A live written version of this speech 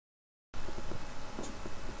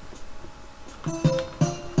So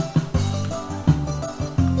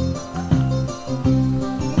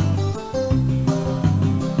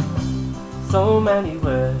many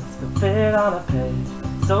words can fit on a page,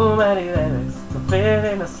 so many lyrics can fit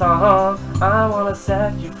in a song. I wanna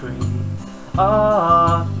set you free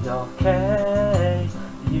of your cage.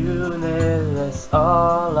 You need this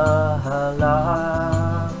all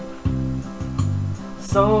along.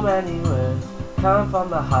 So many words come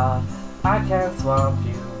from the heart. I can swamp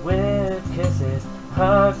you with kisses,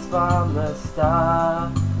 hugs from the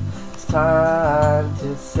start. It's time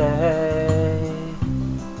to say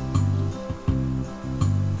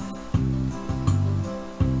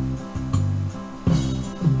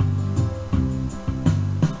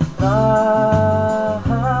love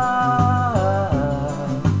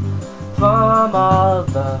from all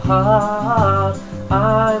the heart.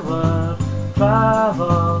 I would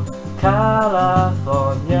travel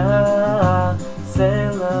California,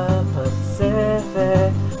 sail the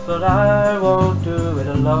Pacific, but I won't do it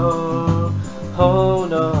alone. Oh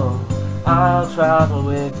no, I'll travel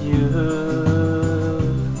with you.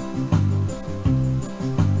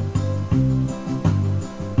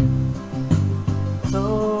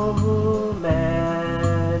 So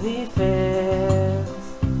many things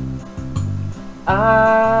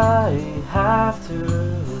I have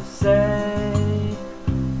to say.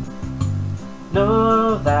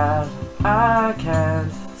 Know that I can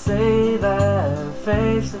say them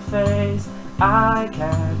face to face. I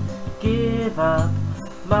can give up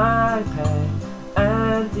my pay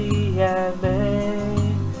and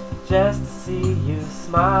DMA just to see you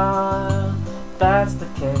smile. That's the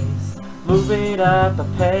case. Moving up the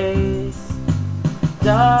pace.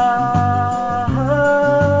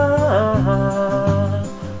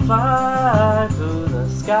 Fly through the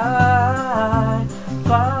sky.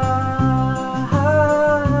 Fly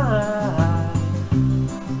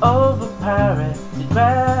over Paris,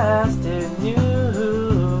 rest in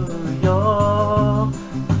New York.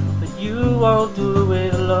 But you won't do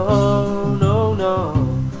it alone. No, no,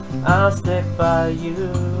 I'll stick by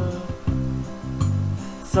you.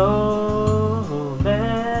 So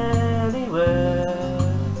many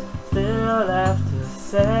words still left to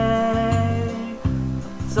say.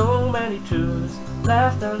 So many truths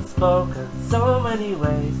left unspoken. So many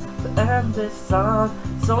ways to end this song.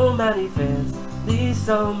 So many fears, these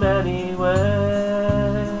so many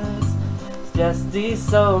words. It's just these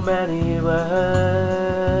so many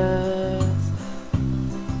words.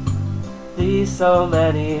 These so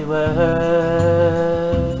many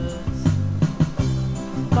words.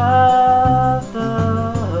 Of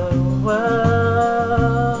the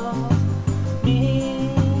world, me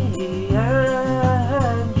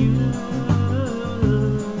and you.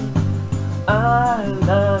 I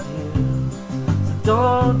love you, so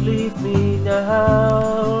don't leave me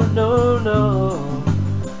now. No, no,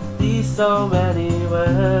 these so many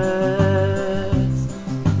words.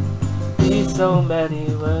 These so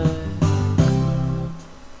many words.